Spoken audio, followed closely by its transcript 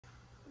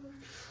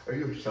Are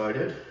you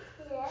excited?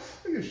 Yeah.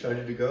 Are you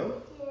excited to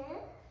go? Yeah.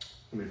 It's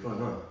gonna be fun,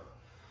 huh?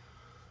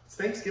 It's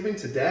Thanksgiving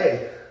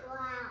today.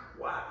 Wow.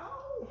 Wow.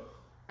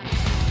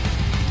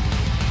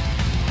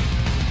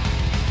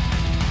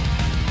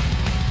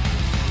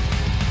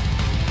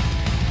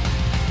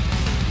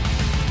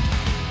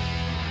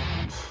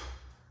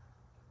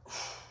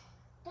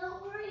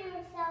 Don't worry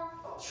yourself.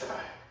 I'll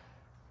try.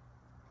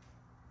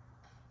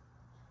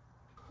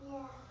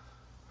 Yeah.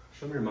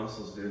 Show me your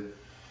muscles, dude.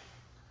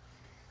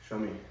 Show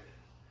me.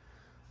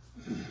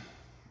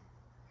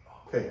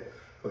 Okay,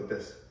 go like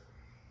this.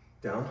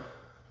 Down,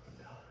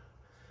 down.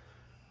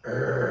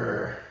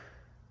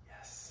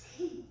 Yes.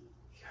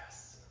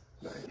 Yes.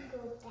 Nice. Go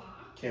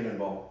back.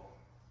 Cannonball.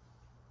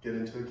 Get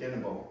into a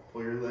cannonball.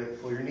 Pull your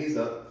leg, pull your knees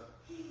up.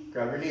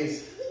 Grab your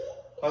knees.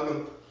 Hug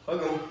them.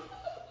 Hug them.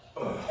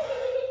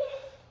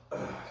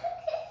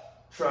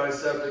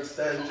 Tricep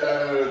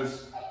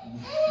extensions.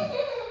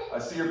 I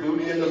see your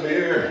booty in the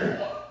mirror.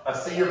 I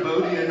see your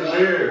booty in the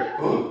mirror.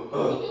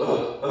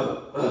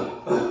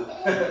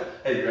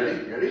 Hey, you ready?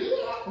 You ready?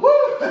 Yeah. Woo!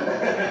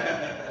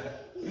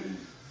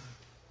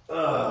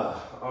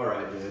 All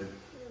right, dude.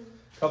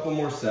 Couple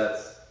more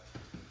sets.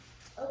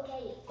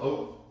 Okay.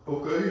 Oh,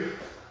 okay.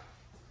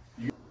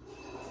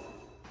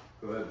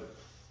 Go ahead.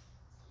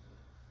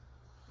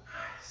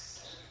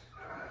 Nice.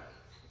 All right.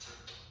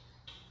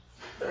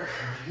 There,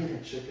 your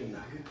chicken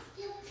nugget.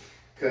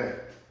 Okay.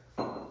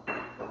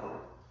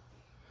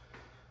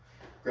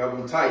 Grab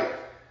them tight.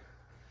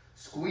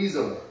 Squeeze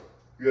them.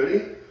 You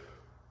ready?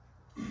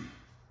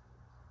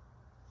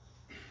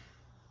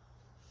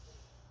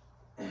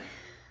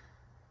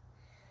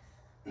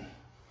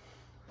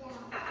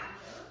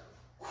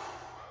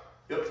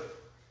 Yep.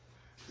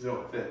 Because they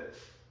don't fit.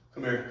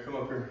 Come here. Come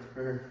up here.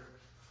 Right here.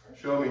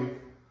 Show me.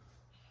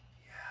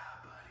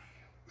 Yeah,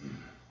 buddy.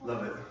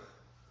 Love it.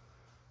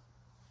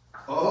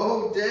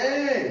 Oh,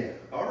 dang.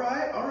 All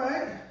right. All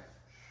right.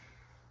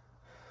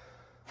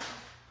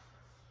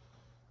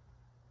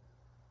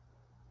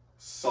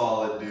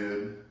 Solid,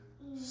 dude.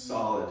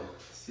 Solid.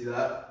 See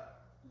that?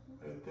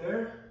 Right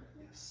there?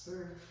 Yes,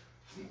 sir.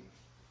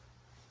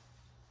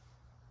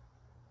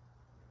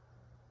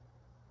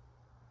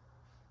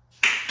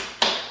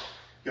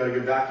 Got a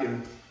good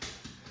vacuum.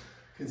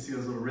 Can see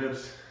those little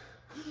ribs.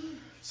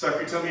 Suck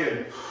your tummy in.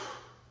 Very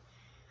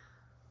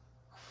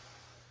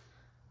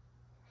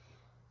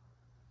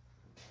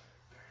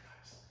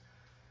nice.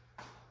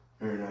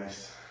 Very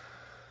nice.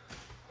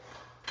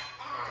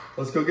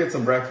 Let's go get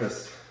some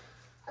breakfast.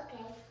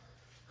 Okay.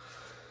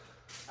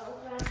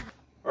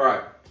 All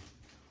right,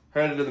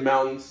 headed to the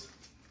mountains.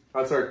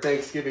 That's our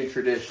Thanksgiving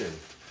tradition.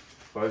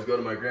 I always go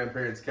to my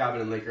grandparents'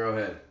 cabin in Lake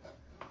Arrowhead.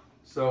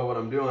 So what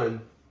I'm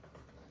doing,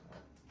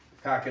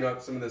 packing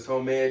up some of this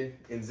homemade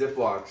in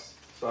Ziplocs,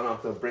 so I don't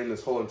have to bring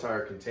this whole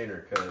entire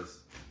container because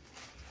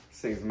this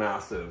thing's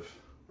massive,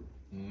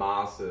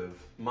 massive.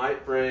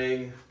 Might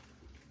bring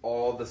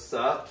all the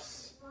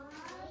sups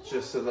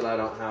just so that I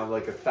don't have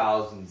like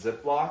 1,000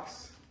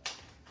 Ziplocs.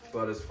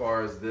 But as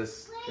far as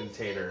this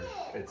container,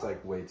 it's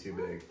like way too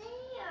big.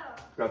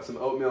 Got some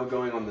oatmeal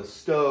going on the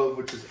stove,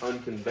 which is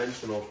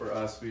unconventional for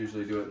us. We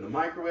usually do it in the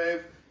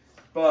microwave,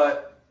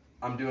 but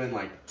I'm doing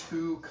like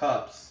 2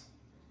 cups,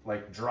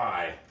 like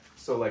dry.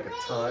 So like a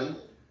ton.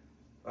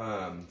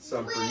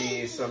 Some for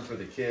me, some for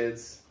the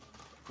kids.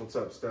 What's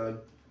up, stud?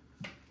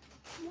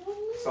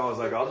 So I was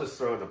like, I'll just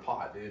throw it in a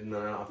pot, dude, and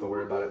then I don't have to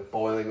worry about it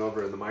boiling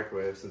over in the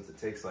microwave since it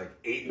takes like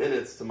 8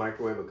 minutes to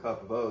microwave a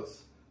cup of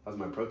oats. That's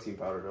my protein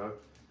powder, dog.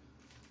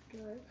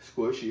 Good.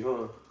 Squishy,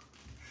 huh?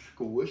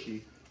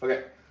 Squishy.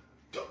 Okay.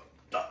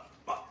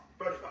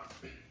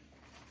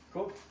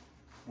 Cool.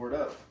 Word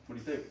up. What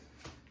do you think?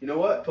 You know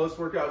what?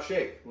 Post-workout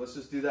shake. Let's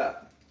just do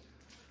that.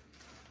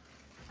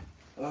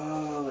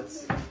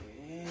 Let's see.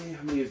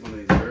 I'm gonna use one of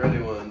these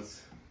early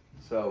ones.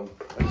 So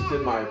I just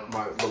did my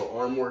little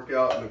arm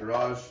workout in the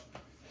garage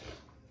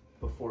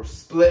before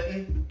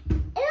splitting.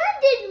 And I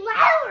did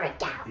my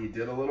workout. He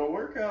did a little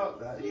workout.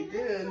 That he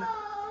did.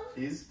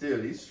 He's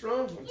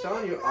strong. I'm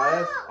telling you,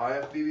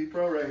 IFBB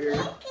Pro right here.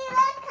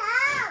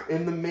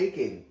 In the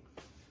making.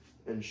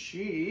 And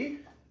she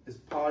is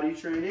potty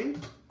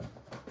training,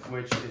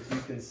 which, if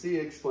you can see,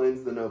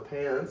 explains the no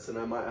pants, and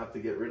I might have to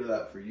get rid of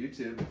that for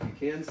YouTube if you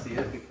can see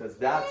it, because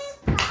that's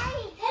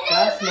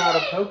not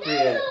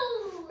appropriate.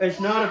 It's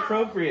not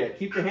appropriate.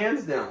 Keep your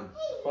hands down.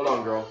 Hold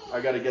on, girl.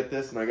 I gotta get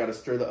this, and I gotta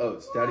stir the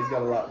oats. Daddy's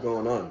got a lot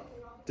going on.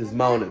 Just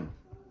moaning.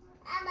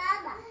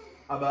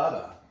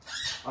 Ababa.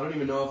 I don't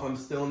even know if I'm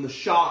still in the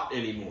shot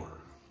anymore.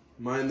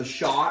 Am I in the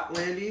shot,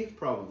 Landy?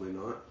 Probably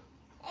not.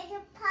 It's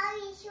a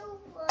potty shot.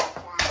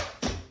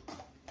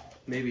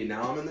 Maybe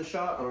now I'm in the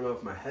shot. I don't know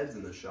if my head's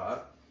in the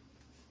shot.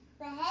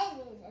 My head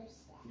is in the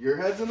shot. Your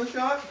head's in the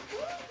shot?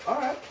 All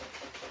right.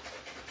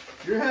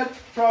 Your head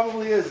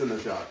probably is in the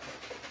shot.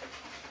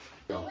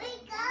 Go.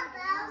 Wake up,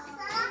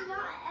 Elsa. I'm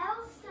not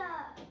Elsa.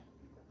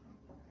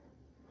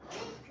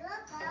 Wake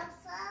up,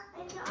 Elsa.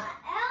 I'm not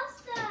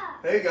Elsa.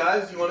 Hey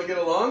guys, you want to get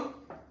along?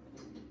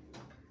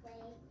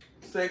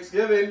 It's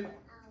Thanksgiving.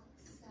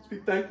 Let's be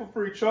thankful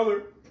for each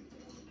other.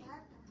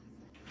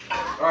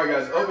 All right,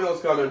 guys,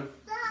 oatmeal's coming.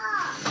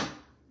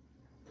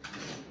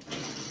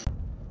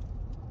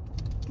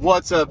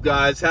 What's up,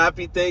 guys?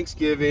 Happy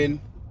Thanksgiving.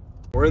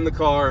 We're in the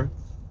car.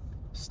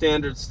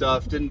 Standard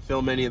stuff. Didn't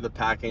film any of the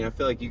packing. I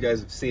feel like you guys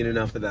have seen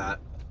enough of that.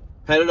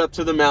 Headed up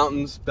to the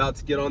mountains. About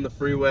to get on the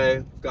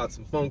freeway. Got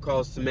some phone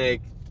calls to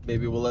make.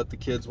 Maybe we'll let the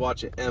kids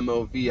watch it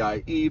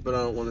MOVIE, but I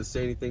don't want to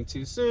say anything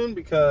too soon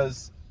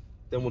because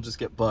then we'll just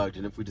get bugged.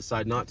 And if we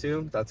decide not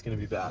to, that's going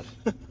to be bad.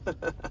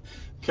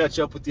 Catch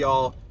up with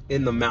y'all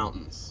in the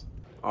mountains.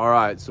 All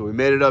right, so we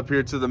made it up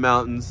here to the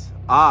mountains.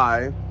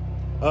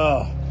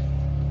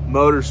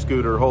 Motor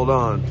scooter, hold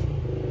on.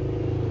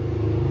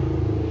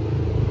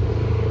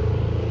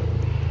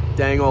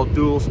 Dang old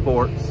dual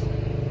sports.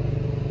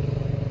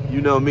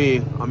 You know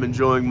me, I'm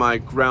enjoying my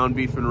ground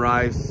beef and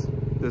rice.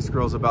 This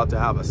girl's about to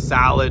have a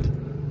salad.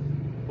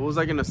 What was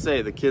I gonna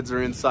say? The kids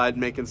are inside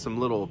making some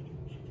little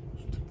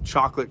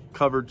chocolate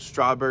covered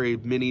strawberry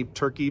mini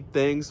turkey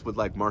things with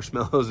like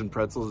marshmallows and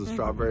pretzels and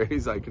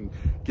strawberries. I can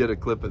get a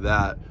clip of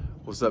that.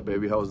 What's up,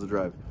 baby? How was the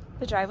drive?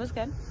 The drive was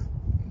good.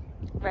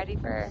 Ready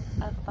for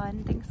a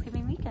fun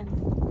Thanksgiving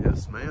weekend.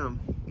 Yes, ma'am.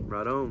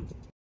 Right on.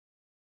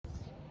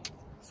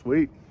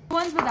 Sweet. The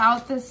ones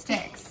without the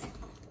sticks.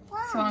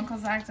 So Uncle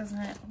Zach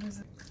doesn't lose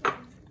it.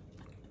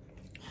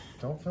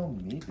 Don't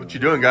film me. What you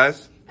doing,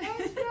 guys?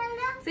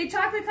 Say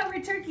chocolate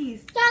covered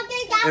turkeys.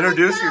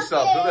 Introduce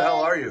yourself. Who the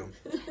hell are you?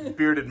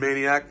 Bearded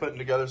maniac putting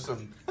together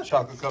some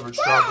chocolate covered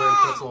strawberry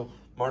pretzel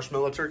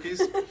marshmallow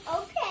turkeys. Okay.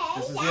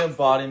 This is the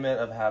embodiment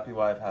of happy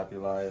wife, happy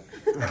life.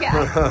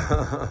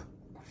 Yeah.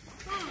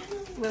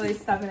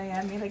 Lily's 7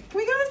 a.m. Me like, can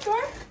we go to the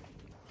store?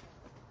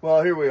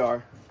 Well, here we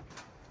are.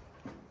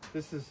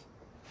 This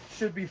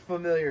should be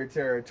familiar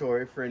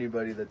territory for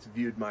anybody that's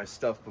viewed my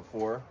stuff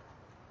before.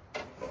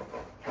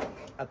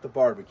 At the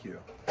barbecue.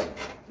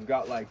 We've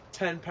got like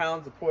 10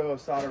 pounds of pollo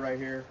asada right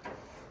here.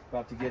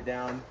 About to get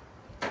down.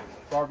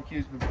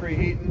 Barbecue's been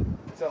preheating.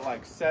 It's at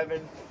like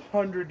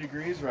 700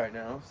 degrees right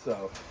now,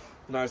 so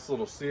nice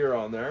little sear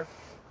on there.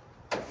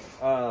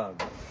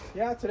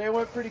 Yeah, today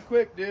went pretty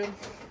quick, dude.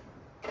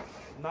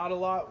 Not a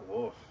lot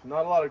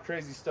of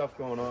crazy stuff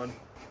going on.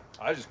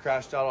 I just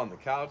crashed out on the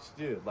couch,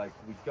 dude. Like,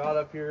 we got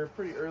up here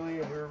pretty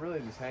early and we were really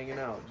just hanging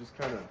out, just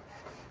kind of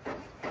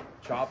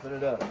chopping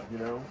it up, you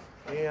know?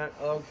 Aunt,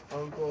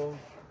 uncle,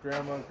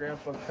 grandma,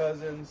 grandpa,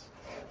 cousins,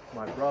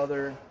 my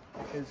brother,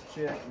 his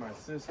chick, my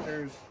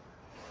sisters,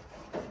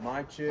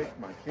 my chick,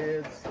 my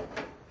kids.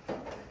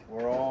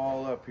 We're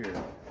all up here.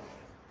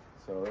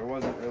 So there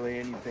wasn't really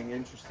anything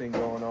interesting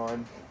going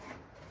on.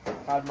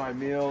 Had my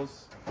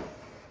meals,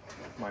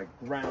 my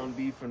ground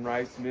beef and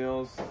rice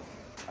meals.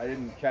 I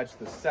didn't catch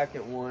the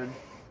second one,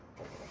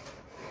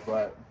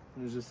 but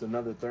it was just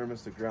another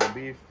thermos of ground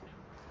beef.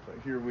 But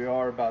here we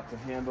are about to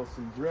handle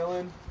some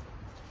grilling.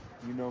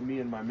 You know me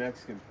and my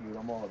Mexican food,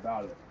 I'm all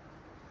about it.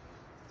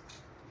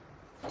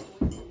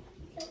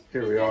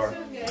 Here we are,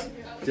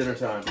 dinner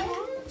time.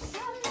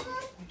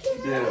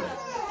 Dude.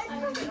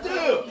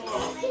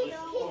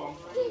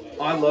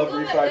 I love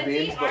refried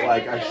beans, but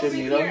like I shouldn't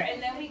eat them.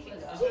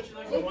 Just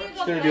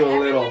gonna do a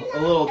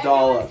little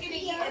dollop. A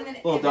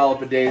little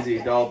dollop of Daisy,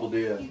 dollop will do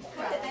you.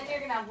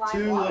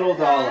 2 little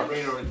dollops.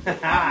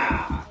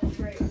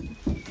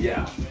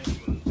 Yeah,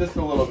 just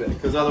a little bit,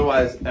 because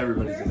otherwise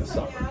everybody's gonna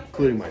suffer,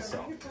 including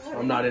myself.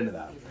 I'm not into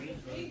that.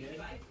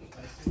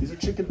 These are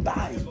chicken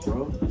thighs,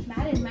 bro.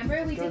 Madden,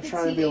 remember we did the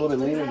try and be a little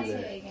bit leaner today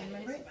today. again,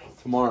 remember?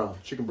 Tomorrow,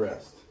 chicken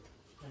breast.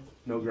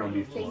 No ground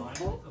beef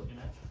tomorrow.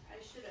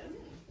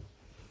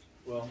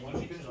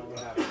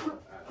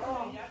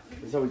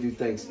 That's how we do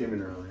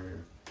Thanksgiving around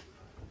here.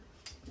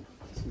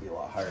 It's gonna be a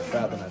lot higher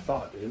fat than I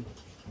thought, dude.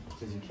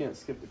 Because you can't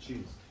skip the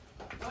cheese.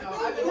 Madden,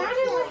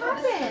 what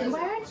happened?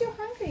 Why aren't you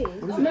hungry?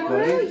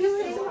 Remember, you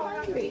were so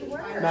hungry.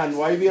 Madden,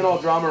 why are you being all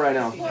drama right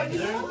now?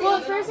 Well,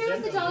 at first it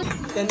was the dollar.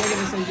 Then they're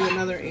gonna send you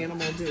another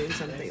animal doing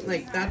something.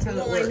 Like that's how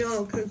it works. I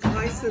know, because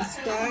I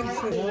subscribe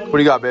to. What do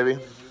you got, baby?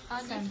 Why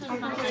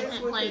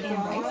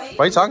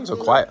are you talking so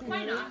quiet?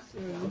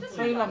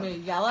 So you want me to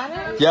yell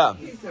at it? Yeah.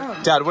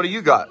 Dad, what do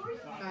you got?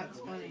 That's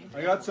funny.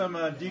 I got some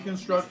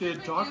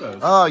deconstructed tacos.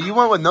 Oh, you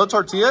went with no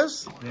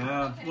tortillas?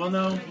 Yeah. Well,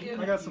 no.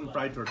 I got some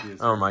fried tortillas.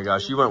 Oh my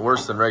gosh, you went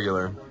worse than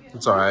regular.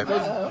 It's all right.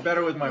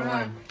 Better with my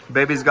wine.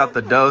 Baby's got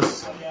the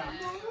dose.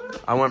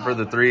 I went for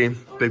the 3.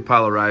 Big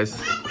pile of rice.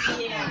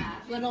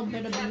 Little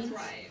bit of beans.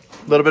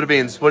 Little bit of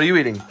beans. What are you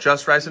eating?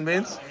 Just rice and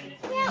beans?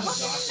 Yeah, well,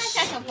 that's my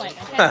second plate,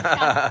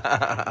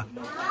 okay?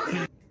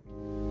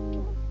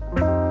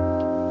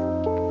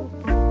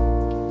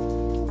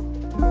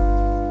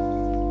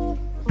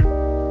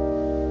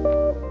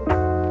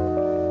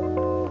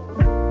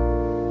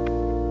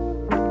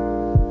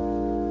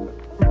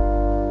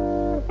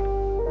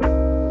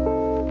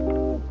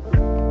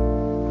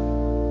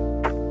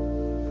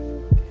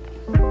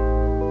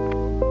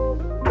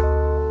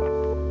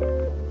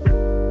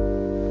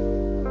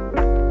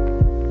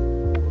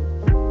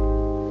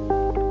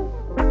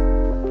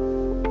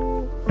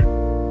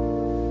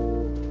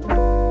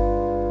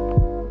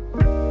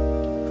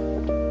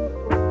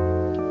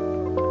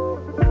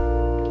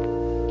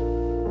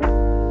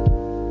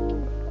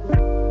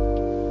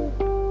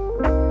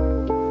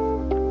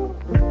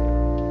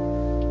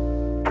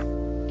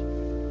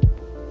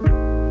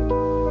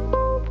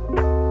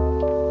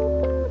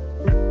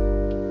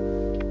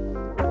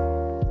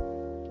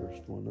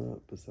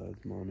 up besides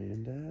Mommy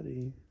and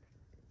Daddy?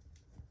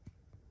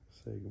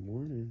 Say good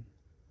morning.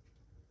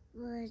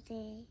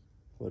 Morning.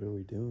 What are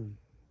we doing?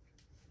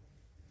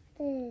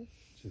 This.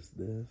 Just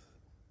this?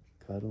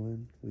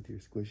 Cuddling with your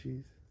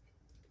squishies?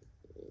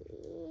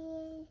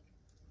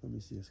 Let me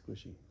see a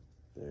squishy.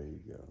 There you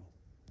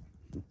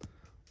go.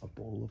 A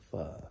bowl of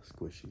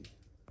squishy.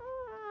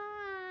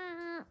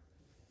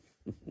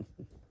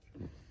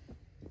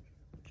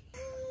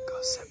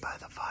 Go sit by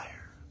the fire.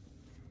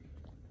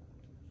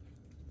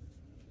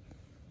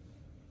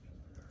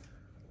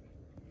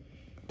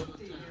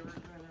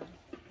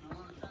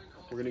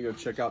 We're gonna go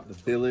check out the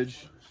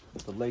village,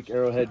 the Lake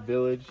Arrowhead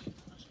Village.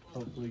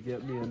 Hopefully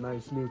get me a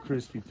nice new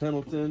crispy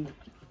Pendleton.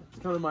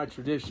 It's kind of my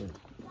tradition.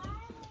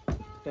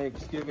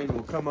 Thanksgiving,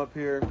 we'll come up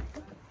here,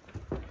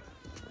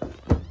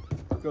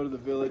 go to the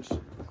village,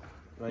 and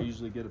I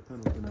usually get a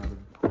Pendleton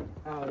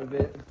out of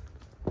it.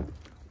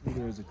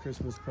 Either as a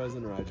Christmas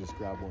present or I just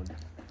grab one.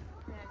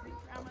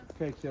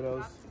 Okay,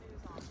 kiddos,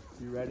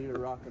 you ready to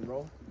rock and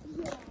roll?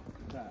 Yeah.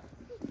 Pat,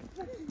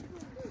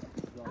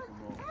 rock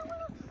and roll.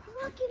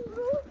 Rock and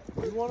roll.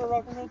 You want to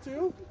rock and roll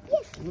too?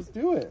 Yes. Let's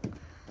do it.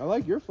 I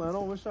like your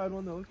flannel. I wish I had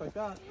one that looked like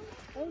that.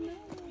 Oh no.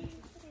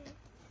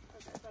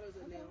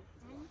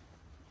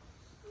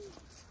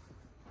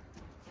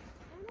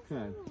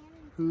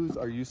 Okay.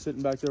 Are you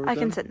sitting back there with I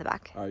them? can sit in the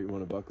back. All right, you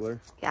want a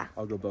buckler? Yeah.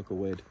 I'll go buckle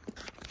Wade.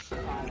 I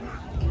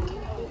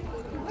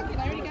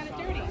already got it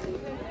dirty.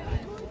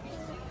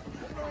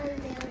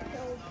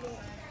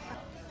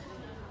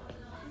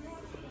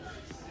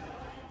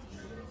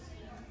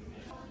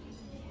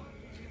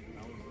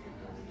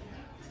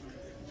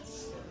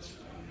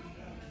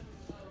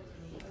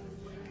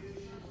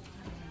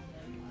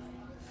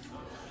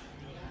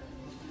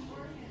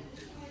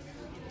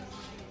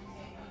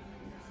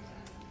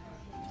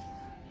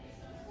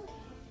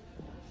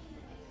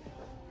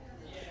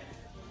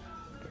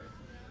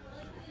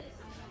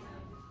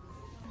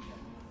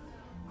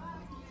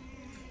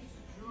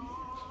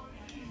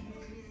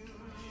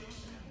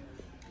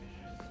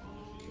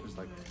 There's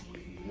like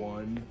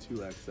 1,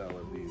 2XL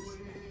of these,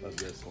 of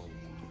this one.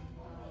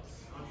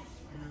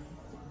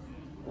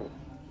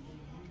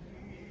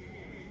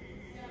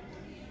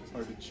 It's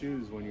hard to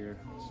choose when you're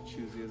as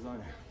choosy as I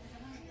am.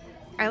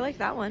 I like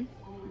that one.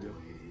 You do?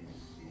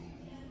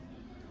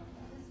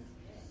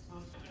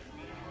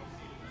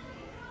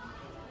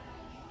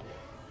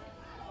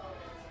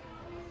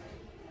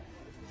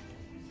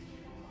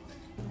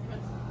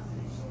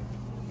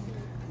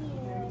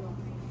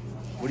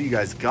 What do you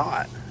guys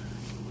got?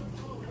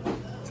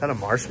 Is that a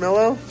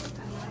marshmallow?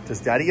 Does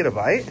Daddy get a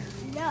bite?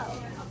 No.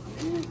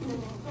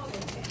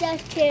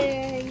 Just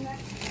kidding.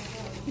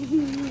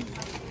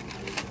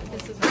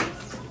 This is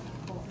ours.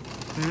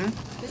 Hmm?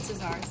 This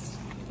is ours.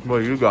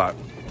 What you got?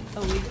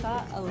 Oh, we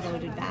got a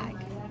loaded bag.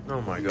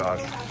 Oh my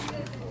gosh.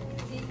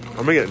 I'm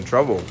gonna get in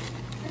trouble.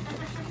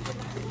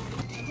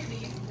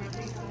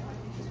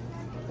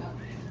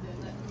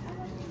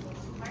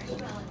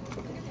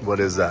 What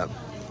is that?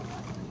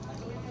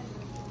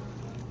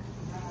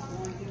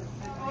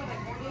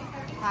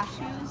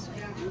 Cashews,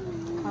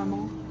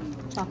 caramel,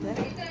 chocolate.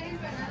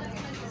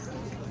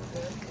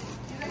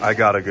 I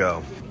gotta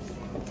go.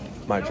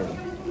 My turn.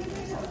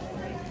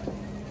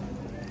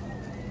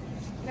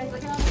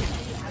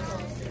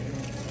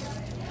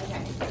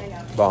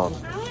 Bomb.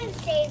 I want to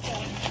save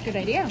it. Good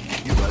idea.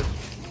 You bud.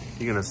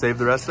 You gonna save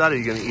the rest of that or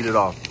you gonna eat it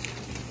all?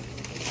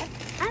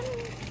 I'm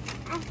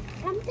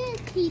going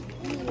to keep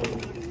eating.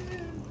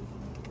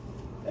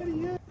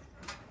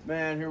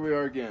 Man, here we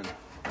are again.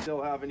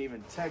 Still haven't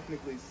even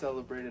technically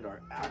celebrated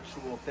our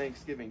actual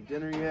Thanksgiving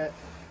dinner yet.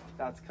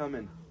 That's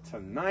coming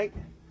tonight.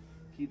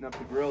 Heating up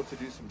the grill to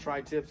do some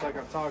tri-tips like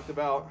I've talked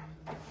about.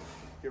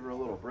 Give her a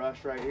little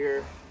brush right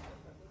here.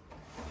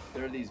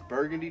 There are these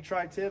burgundy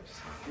tri-tips.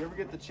 You ever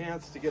get the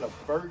chance to get a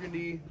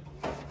burgundy,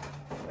 I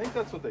think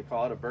that's what they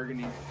call it, a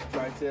burgundy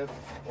tri-tip.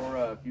 Or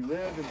if you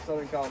live in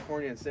Southern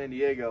California and San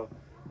Diego,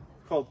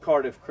 called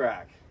Cardiff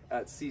Crack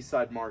at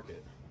Seaside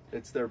Market.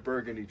 It's their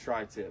burgundy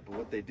tri-tip. But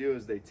what they do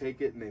is they take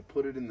it and they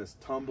put it in this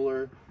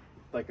tumbler,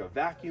 like a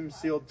vacuum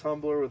sealed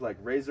tumbler with like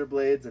razor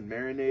blades and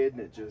marinade, and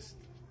it just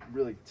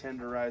really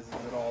tenderizes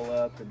it all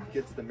up and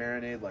gets the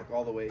marinade like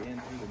all the way in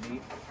through the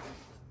meat.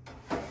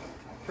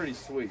 Pretty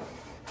sweet.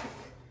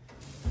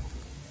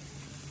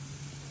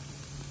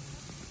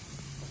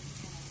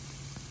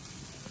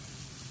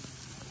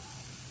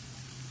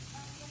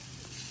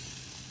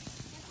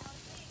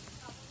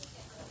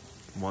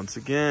 Once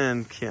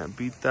again, can't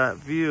beat that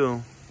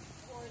view.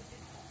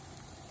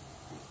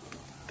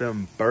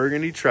 Them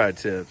burgundy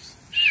tri-tips.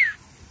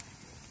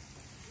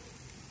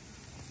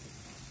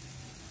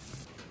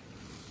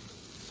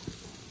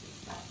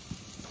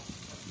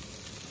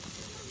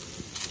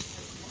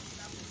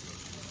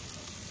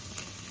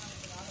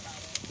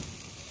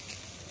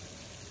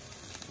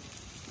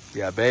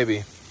 Yeah,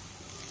 baby.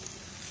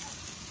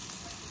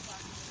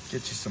 Get you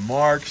some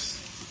marks.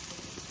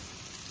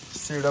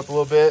 Sear it up a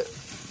little bit.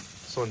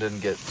 This one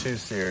didn't get too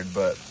seared,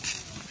 but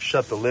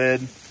shut the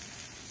lid,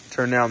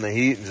 turn down the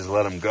heat, and just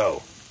let them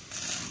go.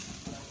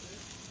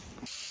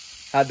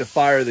 Had to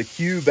fire the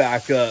queue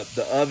back up.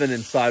 The oven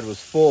inside was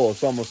full.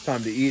 It's almost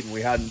time to eat, and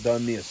we hadn't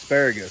done the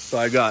asparagus. So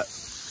I got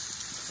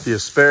the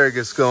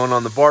asparagus going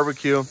on the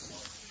barbecue.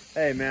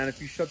 Hey man,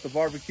 if you shut the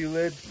barbecue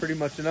lid, it's pretty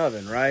much an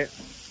oven, right?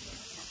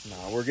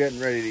 No, we're getting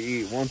ready to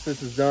eat. Once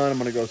this is done, I'm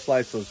gonna go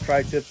slice those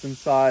tri-tips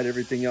inside.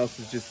 Everything else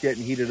is just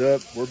getting heated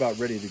up. We're about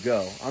ready to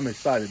go. I'm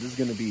excited. This is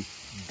gonna be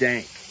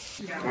dank.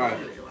 All right,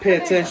 pay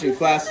attention,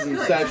 class is in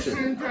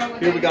session.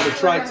 Here we got a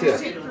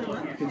tri-tip.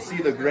 You can see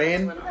the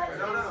grain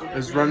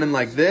is running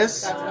like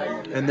this,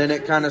 and then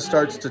it kind of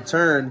starts to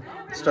turn,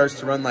 starts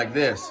to run like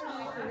this.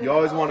 You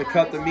always want to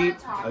cut the meat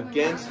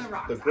against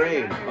the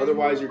grain,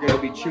 otherwise you're going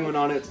to be chewing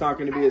on it. It's not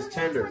going to be as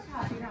tender.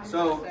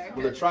 So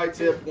with a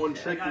tri-tip, one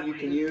trick that you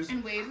can use is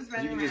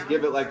you can just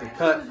give it like a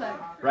cut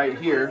right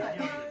here.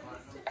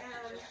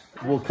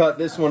 We'll cut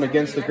this one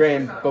against the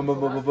grain, boom, boom,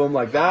 boom, boom, boom,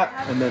 like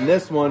that. And then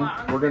this one,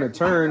 we're going to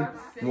turn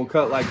and we'll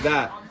cut like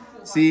that.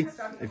 See,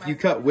 if you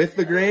cut with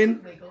the grain,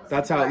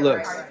 that's how it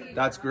looks.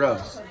 That's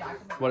gross.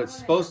 What it's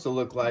supposed to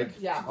look like,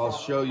 I'll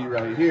show you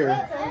right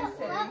here.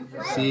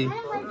 See,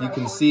 you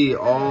can see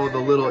all the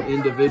little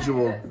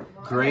individual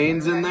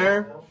grains in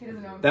there.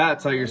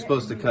 That's how you're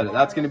supposed to cut it.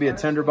 That's going to be a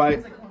tender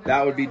bite.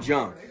 That would be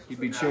junk. You'd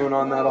be chewing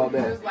on that all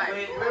day. Oh,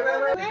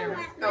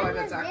 I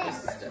bet Zach.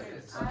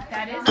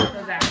 That is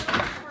Zach.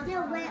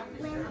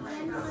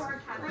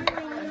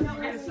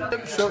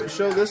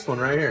 Show this one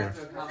right here.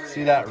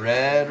 See that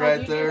red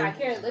right there?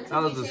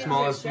 That was the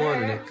smallest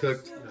one, and it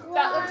cooked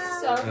That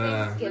looks so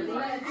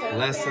Thanksgiving.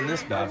 less than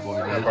this bad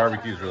boy The did.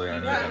 barbecue's really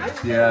uneven.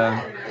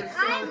 Yeah.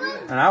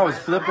 And I was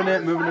flipping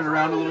it, moving it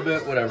around a little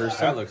bit, whatever.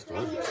 That looks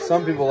delicious.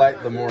 Some people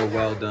like the more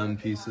well-done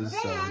pieces,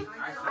 so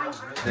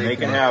They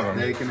can have them.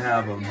 They can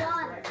have them.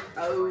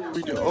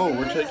 Oh,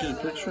 we're taking a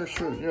picture?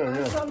 Sure, yeah.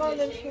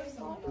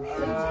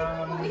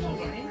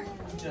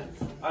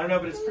 I don't know,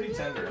 but it's pretty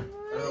tender.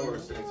 I don't know where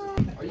it's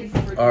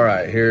sitting. All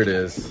right, here it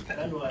is.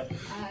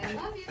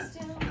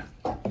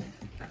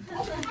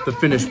 The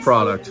finished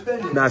product.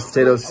 Mashed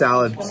potatoes,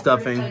 salad,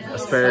 stuffing,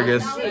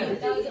 asparagus.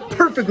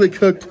 Perfectly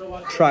cooked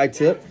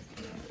tri-tip,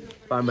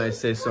 if I may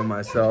say so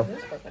myself.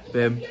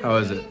 Babe, how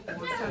is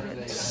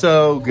it?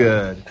 So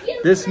good.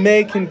 This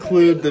may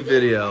conclude the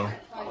video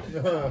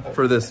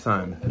for this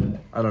time.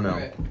 I don't know.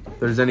 If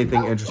there's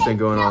anything interesting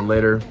going on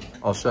later,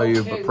 I'll show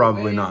you, but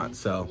probably not.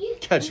 So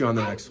catch you on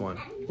the next one.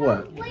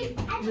 What?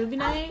 Movie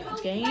night,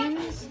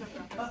 games.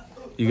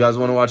 You guys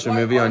want to watch a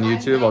movie on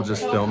YouTube? I'll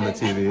just film the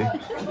TV.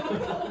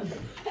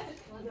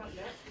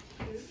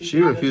 She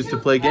refused to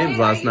play games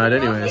last night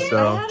anyway,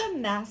 so I had a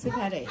massive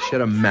headache. she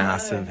had a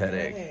massive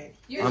headache.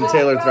 I'm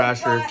Taylor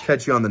Thrasher.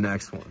 Catch you on the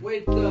next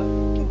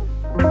one.